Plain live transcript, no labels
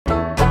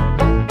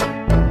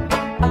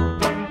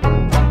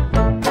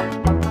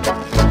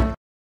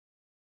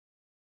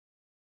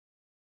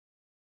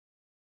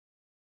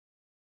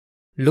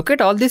Look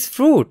at all this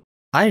fruit.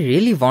 I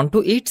really want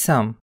to eat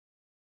some.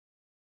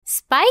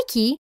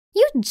 Spiky,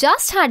 you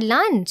just had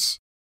lunch.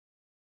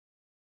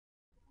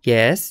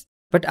 Yes,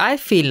 but I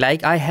feel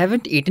like I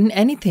haven't eaten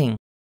anything.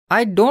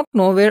 I don't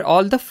know where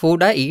all the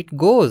food I eat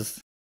goes.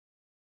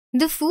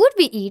 The food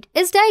we eat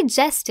is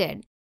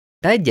digested.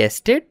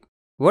 Digested?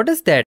 What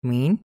does that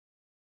mean?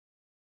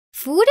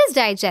 Food is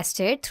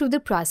digested through the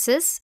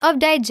process of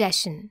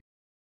digestion.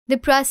 The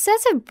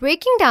process of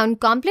breaking down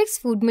complex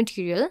food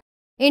material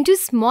into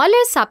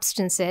smaller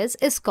substances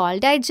is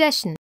called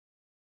digestion.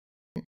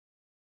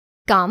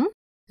 Come,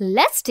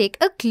 let's take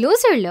a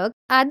closer look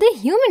at the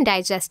human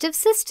digestive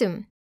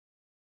system.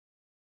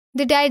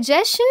 The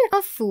digestion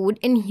of food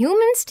in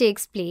humans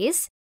takes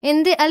place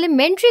in the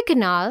alimentary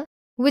canal,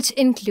 which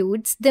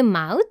includes the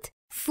mouth,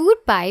 food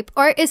pipe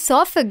or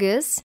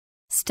esophagus,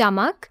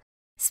 stomach,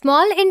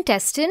 small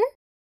intestine,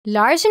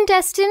 large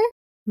intestine,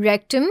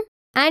 rectum,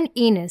 and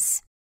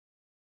anus.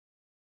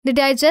 The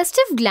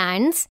digestive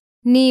glands,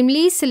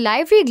 namely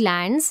salivary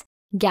glands,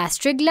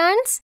 gastric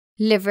glands,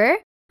 liver,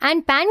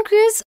 and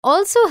pancreas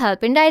also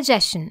help in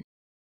digestion.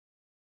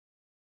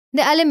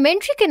 The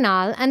alimentary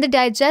canal and the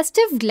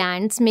digestive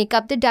glands make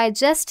up the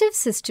digestive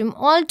system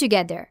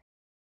altogether.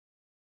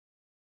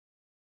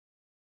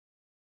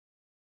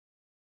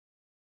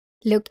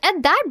 Look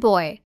at that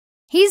boy.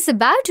 He's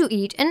about to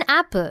eat an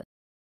apple.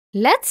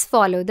 Let's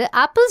follow the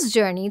apple's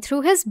journey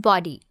through his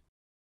body.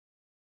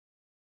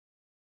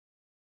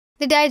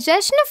 The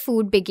digestion of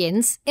food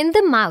begins in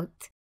the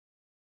mouth.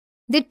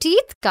 The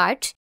teeth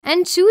cut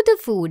and chew the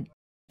food,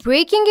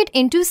 breaking it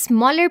into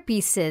smaller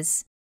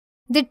pieces.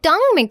 The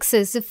tongue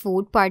mixes the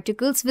food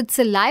particles with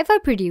saliva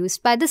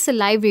produced by the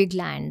salivary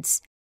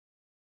glands.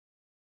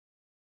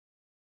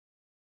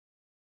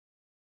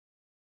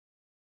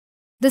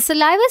 The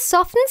saliva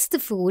softens the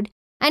food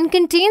and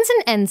contains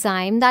an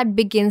enzyme that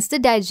begins the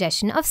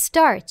digestion of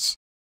starch.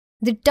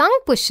 The tongue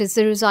pushes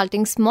the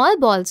resulting small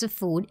balls of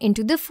food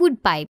into the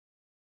food pipe.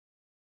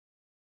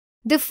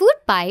 The food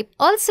pipe,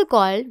 also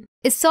called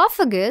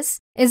esophagus,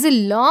 is a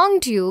long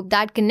tube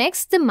that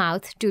connects the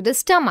mouth to the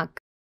stomach.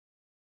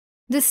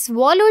 The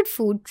swallowed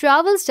food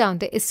travels down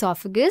the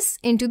esophagus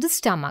into the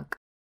stomach.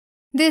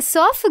 The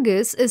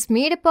esophagus is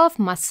made up of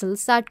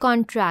muscles that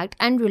contract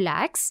and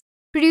relax,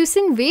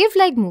 producing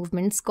wave-like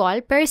movements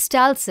called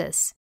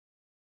peristalsis.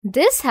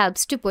 This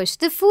helps to push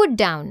the food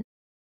down.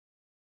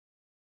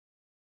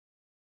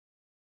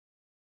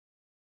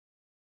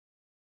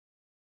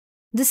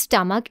 The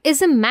stomach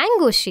is a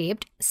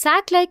mango-shaped,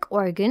 sac-like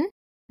organ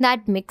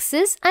that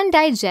mixes and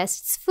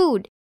digests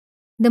food.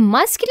 The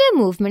muscular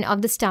movement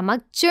of the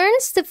stomach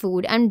churns the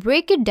food and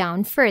breaks it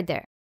down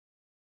further.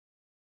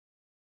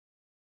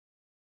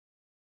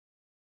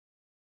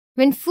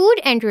 When food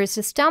enters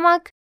the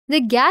stomach,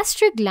 the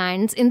gastric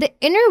glands in the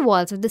inner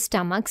walls of the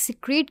stomach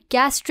secrete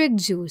gastric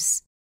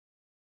juice.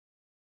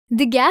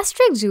 The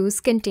gastric juice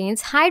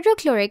contains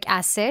hydrochloric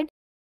acid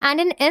and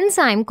an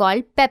enzyme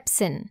called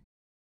pepsin.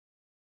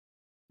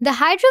 The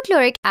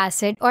hydrochloric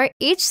acid, or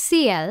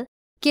HCl,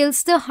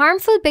 kills the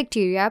harmful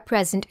bacteria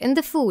present in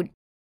the food.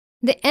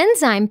 The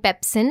enzyme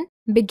pepsin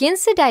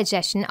begins the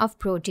digestion of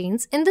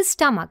proteins in the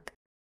stomach.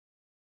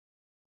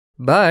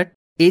 But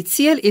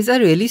HCl is a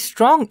really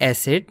strong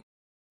acid.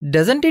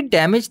 Doesn't it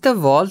damage the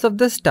walls of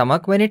the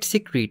stomach when it's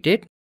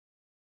secreted?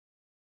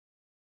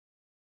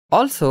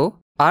 Also,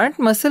 aren't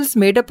muscles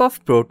made up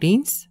of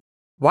proteins?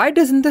 Why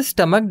doesn't the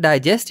stomach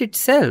digest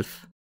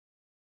itself?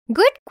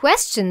 Good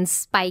question,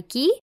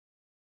 Spiky.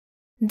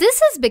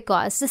 This is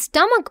because the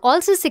stomach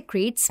also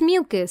secretes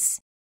mucus.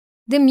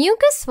 The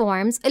mucus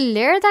forms a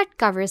layer that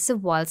covers the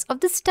walls of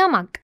the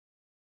stomach.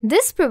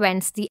 This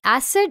prevents the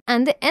acid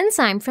and the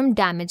enzyme from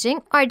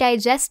damaging or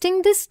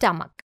digesting the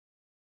stomach.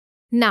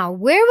 Now,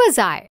 where was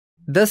I?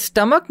 The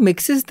stomach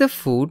mixes the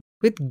food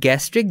with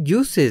gastric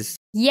juices.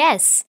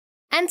 Yes,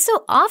 and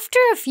so after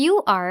a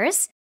few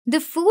hours,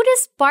 the food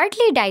is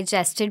partly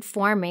digested,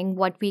 forming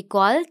what we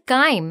call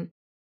chyme.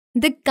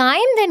 The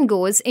chyme then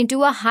goes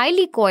into a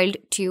highly coiled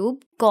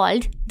tube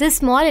called the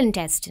small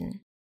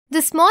intestine.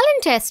 The small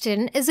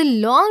intestine is a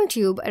long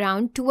tube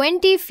around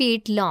 20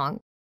 feet long.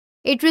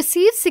 It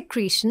receives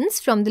secretions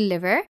from the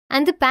liver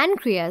and the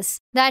pancreas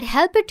that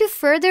help it to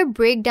further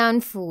break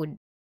down food.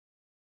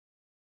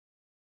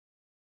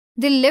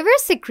 The liver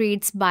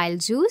secretes bile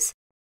juice,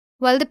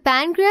 while the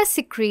pancreas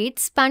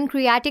secretes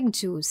pancreatic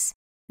juice.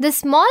 The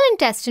small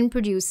intestine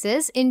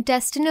produces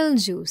intestinal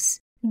juice.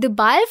 The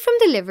bile from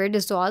the liver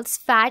dissolves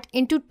fat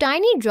into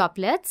tiny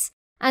droplets,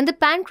 and the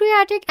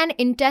pancreatic and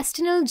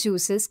intestinal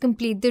juices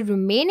complete the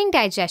remaining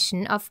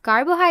digestion of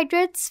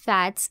carbohydrates,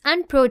 fats,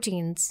 and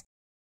proteins.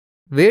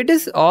 Where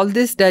does all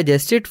this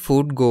digested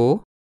food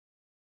go?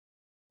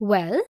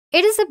 Well,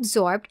 it is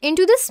absorbed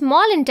into the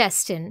small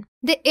intestine.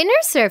 The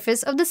inner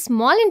surface of the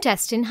small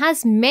intestine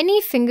has many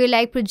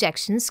finger-like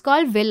projections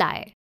called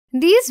villi.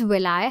 These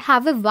villi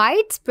have a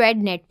widespread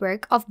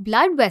network of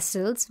blood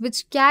vessels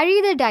which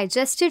carry the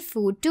digested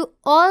food to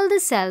all the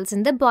cells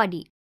in the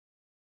body.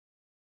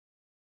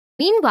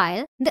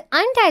 Meanwhile, the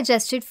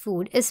undigested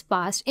food is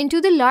passed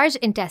into the large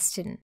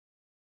intestine.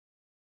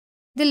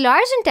 The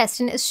large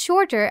intestine is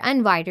shorter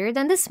and wider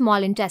than the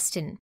small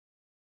intestine.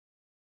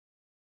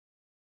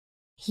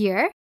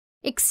 Here,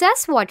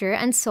 excess water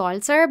and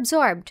salts are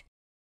absorbed.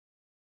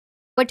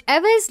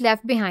 Whatever is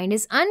left behind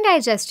is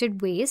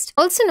undigested waste,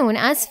 also known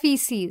as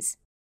feces.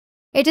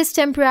 It is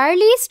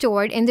temporarily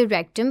stored in the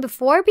rectum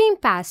before being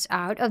passed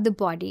out of the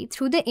body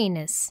through the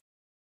anus.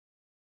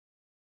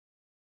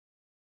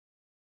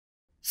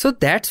 So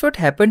that's what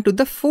happened to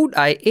the food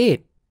I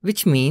ate,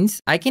 which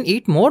means I can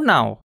eat more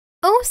now.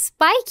 Oh,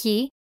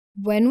 Spiky,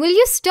 when will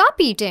you stop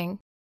eating?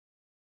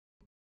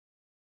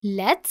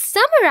 Let's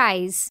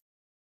summarize.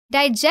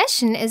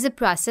 Digestion is a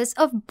process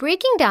of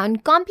breaking down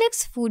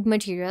complex food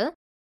material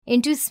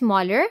into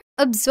smaller,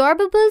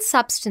 absorbable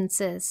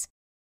substances.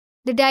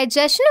 The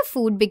digestion of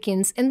food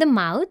begins in the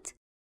mouth.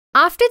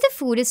 After the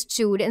food is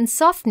chewed and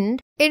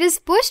softened, it is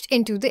pushed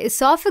into the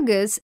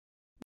esophagus.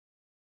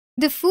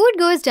 The food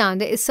goes down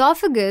the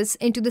esophagus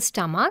into the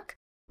stomach,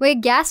 where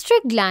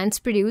gastric glands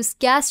produce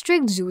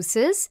gastric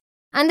juices,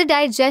 and the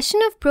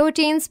digestion of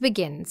proteins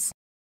begins.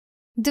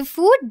 The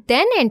food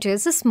then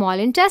enters the small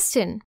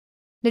intestine.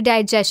 The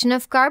digestion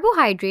of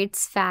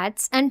carbohydrates,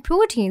 fats, and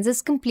proteins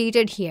is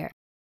completed here.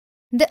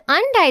 The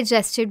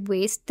undigested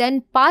waste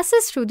then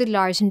passes through the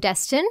large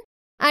intestine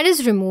and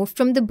is removed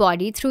from the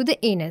body through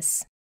the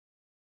anus.